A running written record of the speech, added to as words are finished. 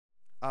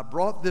I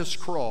brought this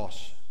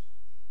cross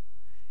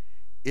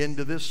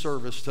into this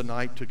service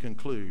tonight to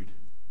conclude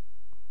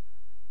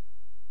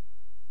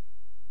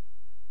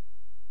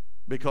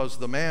because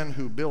the man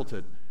who built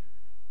it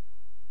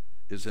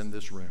is in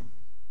this room.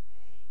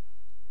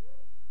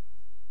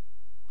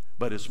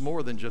 But it's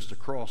more than just a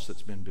cross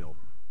that's been built.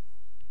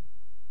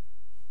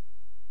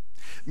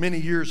 Many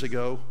years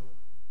ago,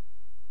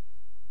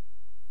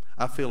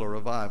 I feel a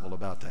revival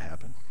about to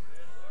happen.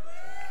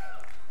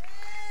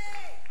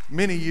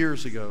 Many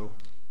years ago,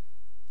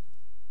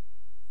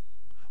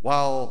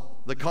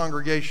 while the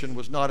congregation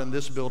was not in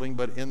this building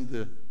but in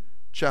the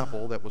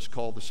chapel that was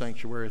called the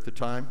sanctuary at the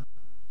time,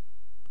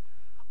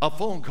 a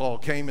phone call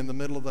came in the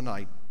middle of the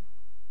night.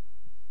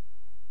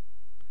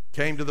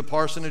 Came to the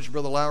parsonage.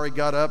 Brother Lowery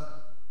got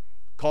up,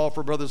 called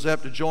for Brother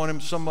Zepp to join him.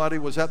 Somebody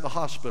was at the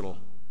hospital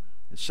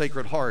at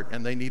Sacred Heart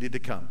and they needed to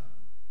come.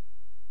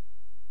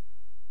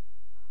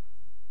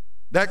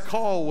 That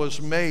call was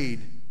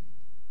made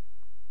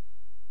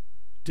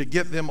to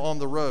get them on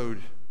the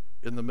road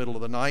in the middle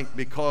of the night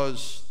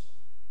because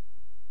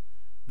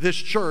this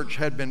church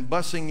had been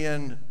busing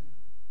in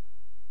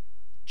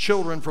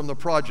children from the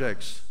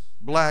projects,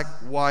 black,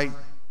 white,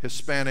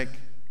 Hispanic,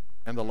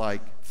 and the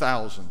like,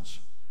 thousands,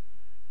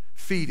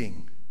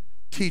 feeding,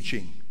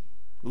 teaching,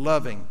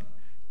 loving,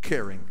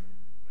 caring.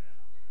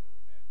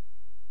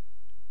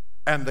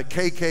 And the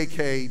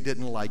KKK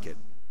didn't like it.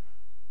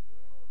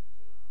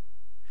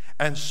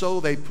 And so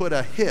they put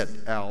a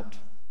hit out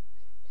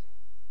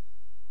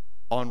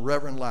on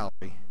Reverend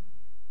Lowery.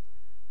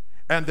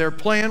 And their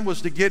plan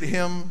was to get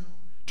him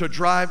to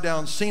drive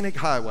down Scenic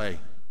Highway.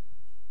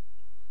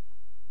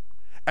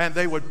 And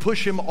they would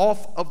push him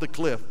off of the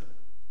cliff.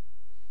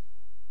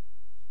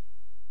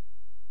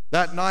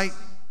 That night,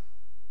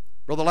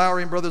 Brother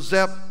Lowery and Brother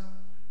Zepp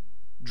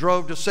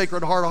drove to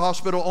Sacred Heart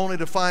Hospital only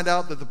to find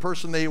out that the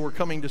person they were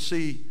coming to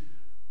see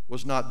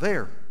was not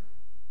there.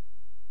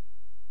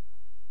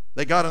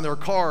 They got in their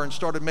car and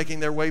started making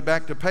their way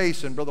back to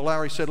Pace, and Brother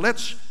Lowery said,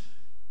 "Let's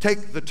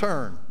take the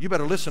turn." You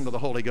better listen to the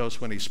Holy Ghost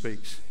when he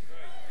speaks.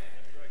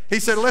 He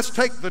said, "Let's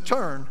take the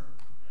turn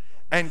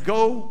and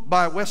go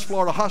by West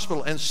Florida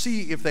Hospital and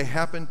see if they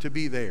happen to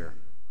be there."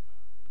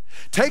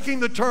 Taking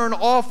the turn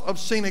off of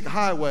Scenic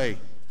Highway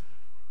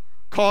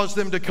caused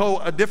them to go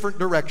a different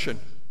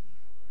direction.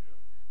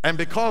 And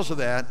because of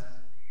that,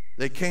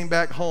 they came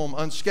back home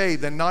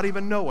unscathed and not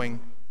even knowing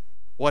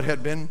what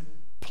had been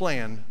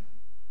planned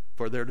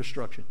for their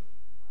destruction.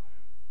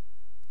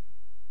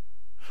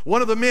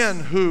 One of the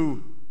men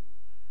who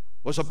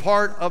was a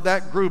part of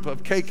that group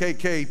of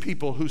KKK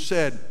people who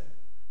said,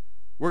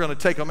 "We're going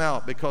to take them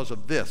out because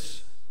of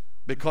this,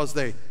 because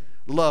they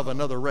love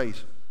another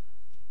race,"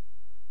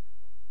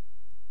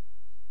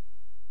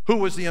 who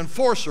was the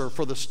enforcer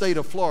for the state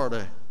of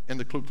Florida in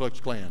the Ku Klux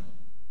Klan,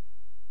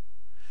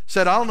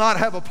 said, "I'll not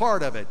have a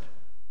part of it.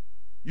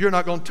 You're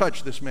not going to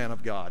touch this man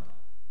of God.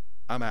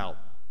 I'm out."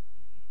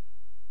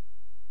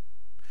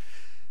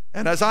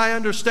 And as I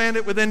understand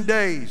it, within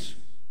days,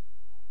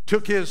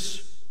 took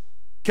his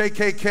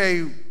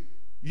KKK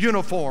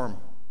uniform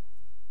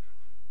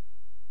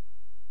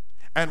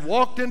and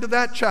walked into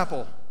that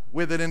chapel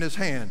with it in his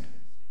hand.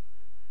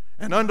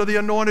 And under the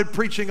anointed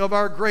preaching of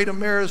our great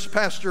emeritus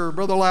pastor,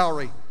 Brother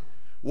Lowery,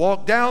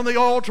 walked down the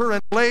altar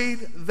and laid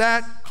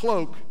that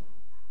cloak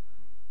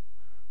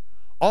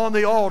on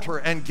the altar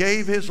and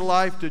gave his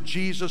life to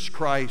Jesus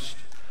Christ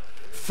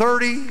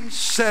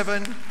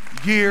 37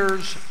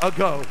 years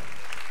ago.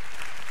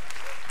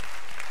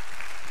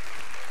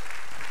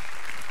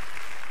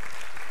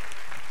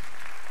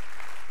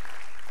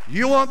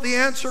 You want the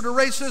answer to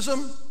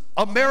racism?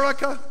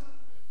 America,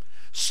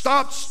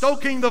 stop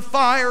stoking the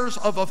fires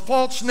of a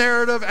false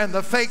narrative and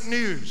the fake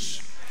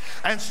news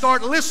and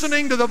start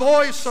listening to the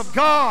voice of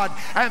God,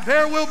 and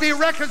there will be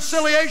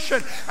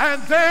reconciliation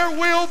and there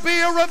will be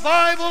a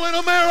revival in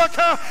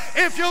America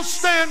if you'll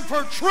stand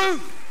for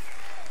truth.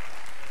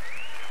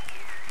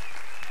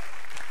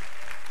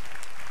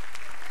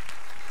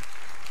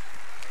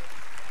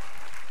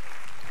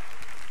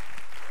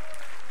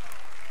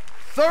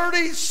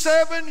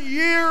 "37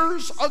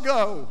 years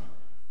ago."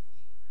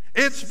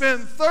 It's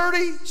been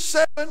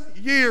 37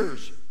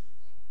 years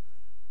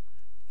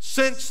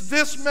since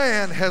this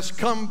man has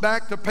come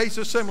back to Pace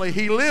Assembly.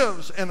 He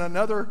lives in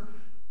another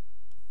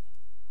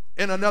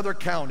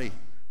county.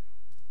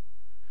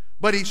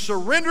 But he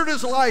surrendered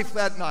his life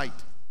that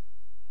night.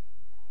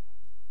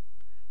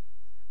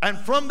 And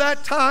from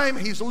that time,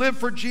 he's lived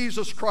for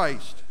Jesus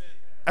Christ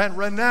and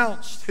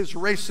renounced his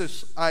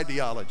racist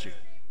ideology.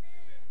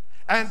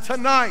 And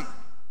tonight,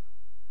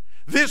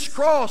 this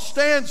cross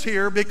stands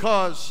here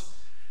because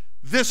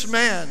this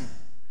man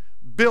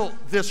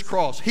built this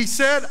cross. He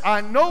said,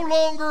 "I no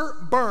longer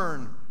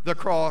burn the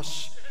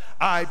cross,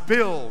 I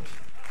build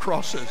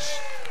crosses."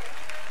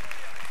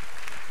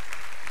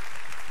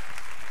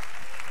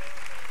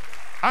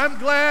 I'm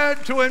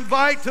glad to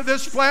invite to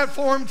this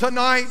platform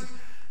tonight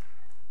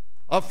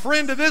a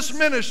friend of this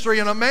ministry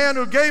and a man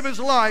who gave his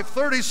life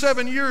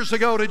 37 years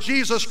ago to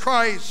Jesus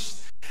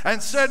Christ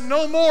and said,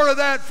 "No more of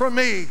that for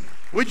me.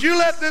 Would you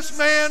let this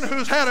man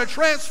who's had a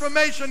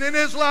transformation in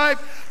his life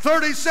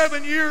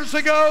 37 years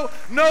ago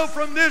know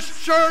from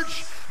this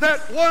church that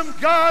one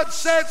God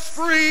sets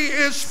free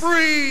is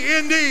free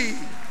indeed?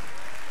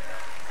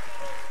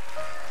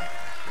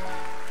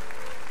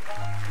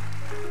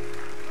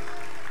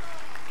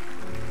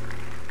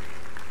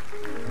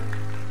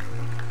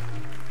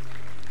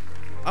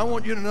 I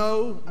want you to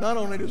know, not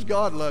only does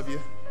God love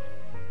you,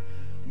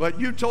 but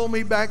you told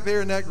me back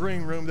there in that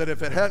green room that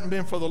if it hadn't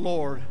been for the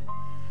Lord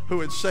who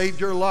had saved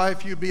your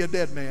life, you'd be a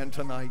dead man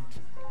tonight.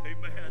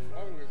 Amen.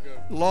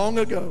 Long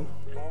ago.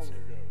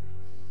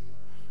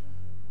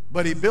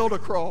 But he built a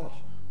cross.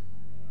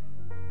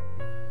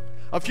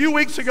 A few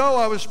weeks ago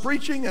I was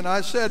preaching and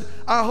I said,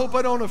 I hope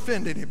I don't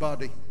offend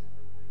anybody.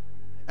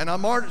 And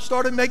I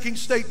started making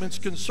statements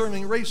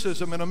concerning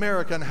racism in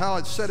America and how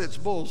it set its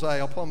bullseye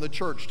upon the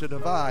church to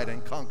divide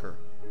and conquer.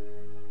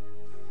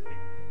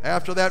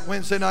 After that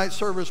Wednesday night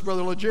service,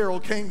 Brother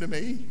LeGerald came to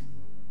me.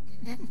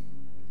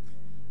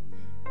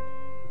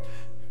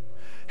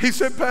 He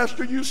said,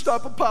 Pastor, you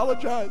stop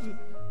apologizing.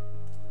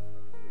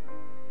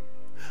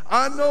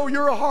 I know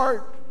your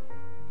heart,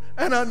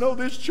 and I know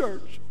this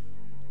church,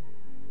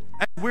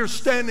 and we're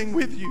standing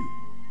with you.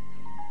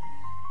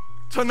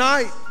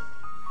 Tonight,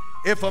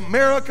 if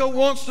America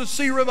wants to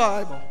see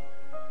revival,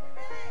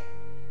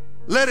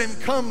 let him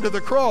come to the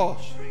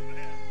cross.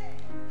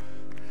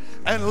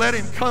 And let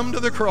him come to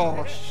the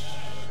cross.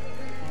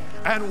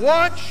 And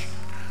watch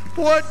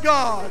what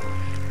God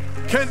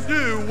can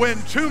do when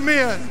two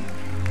men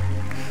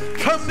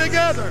come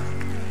together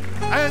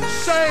and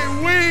say,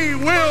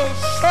 we will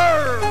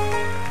serve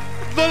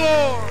the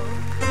Lord.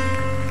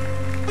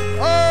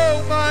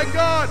 Oh my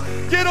God,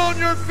 get on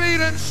your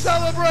feet and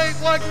celebrate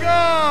what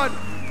God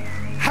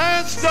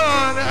has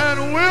done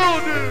and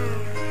will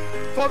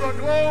do for the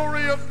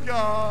glory of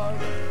God.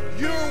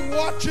 You're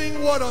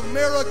watching what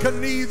America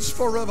needs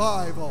for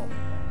revival.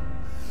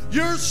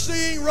 You're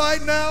seeing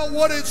right now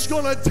what it's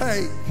going to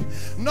take.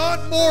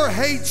 Not more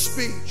hate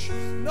speech,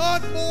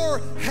 not more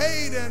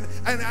hate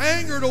and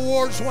anger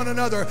towards one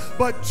another,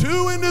 but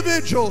two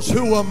individuals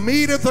who will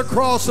meet at the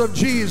cross of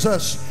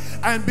Jesus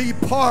and be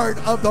part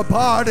of the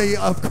body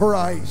of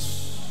Christ.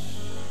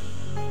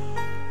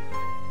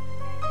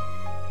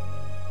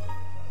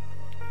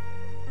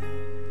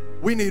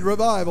 We need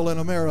revival in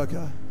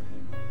America.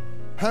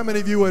 How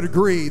many of you would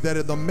agree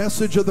that the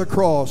message of the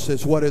cross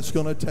is what it's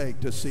going to take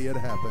to see it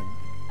happen?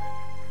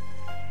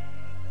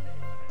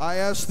 I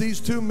asked these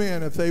two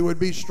men if they would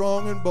be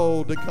strong and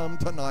bold to come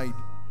tonight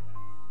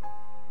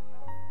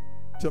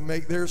to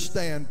make their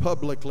stand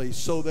publicly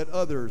so that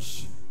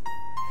others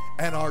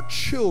and our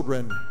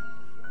children,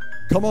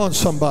 come on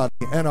somebody,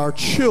 and our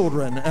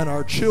children and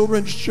our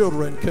children's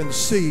children can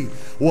see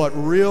what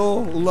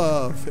real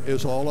love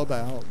is all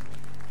about.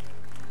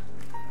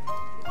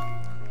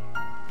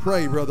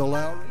 Pray, Brother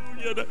Lowery.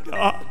 Hallelujah to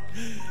God.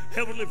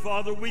 Heavenly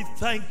Father, we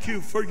thank you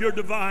for your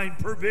divine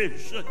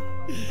provision.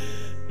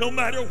 No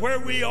matter where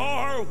we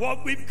are,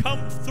 what we've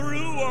come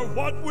through, or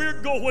what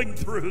we're going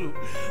through,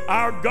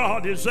 our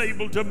God is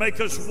able to make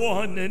us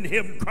one in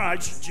Him,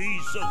 Christ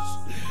Jesus.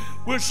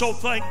 We're so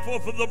thankful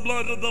for the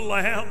blood of the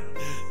Lamb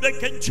that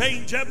can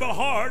change every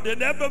heart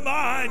and every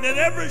mind and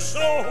every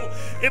soul.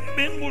 If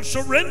men will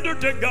surrender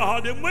to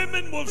God and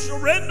women will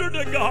surrender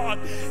to God,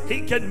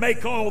 He can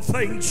make all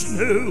things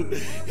new.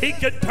 He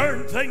can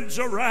turn things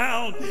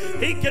around.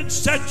 He can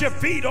set your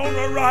feet on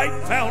the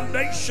right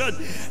foundation,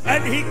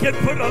 and He can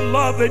put a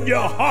love in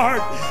your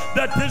heart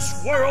that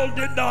this world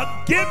did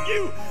not give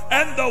you,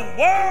 and the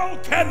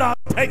world cannot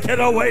take it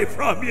away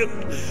from you.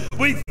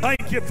 We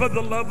thank you for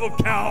the love of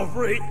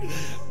Calvary.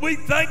 We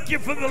thank you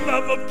for the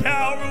love of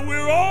Calvary.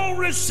 We're all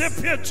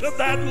recipients of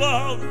that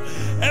love,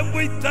 and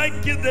we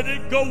thank you that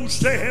it goes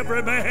to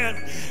every man,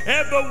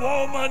 every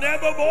woman,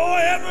 every boy,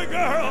 every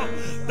girl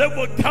that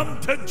will come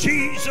to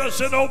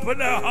Jesus and open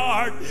their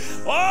heart.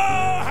 Oh,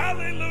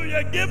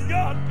 hallelujah. Give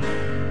God.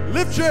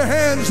 Lift your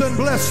hands and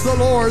bless the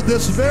Lord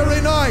this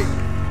very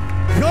night.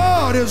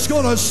 God is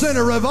going to send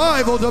a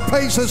revival to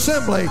Pace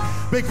Assembly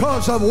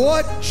because of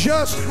what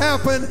just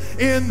happened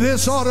in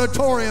this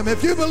auditorium.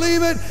 If you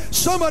believe it,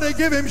 somebody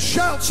give Him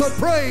shouts of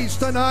praise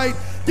tonight.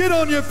 Get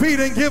on your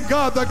feet and give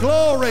God the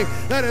glory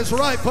that is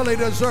rightfully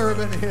deserved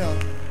in Him.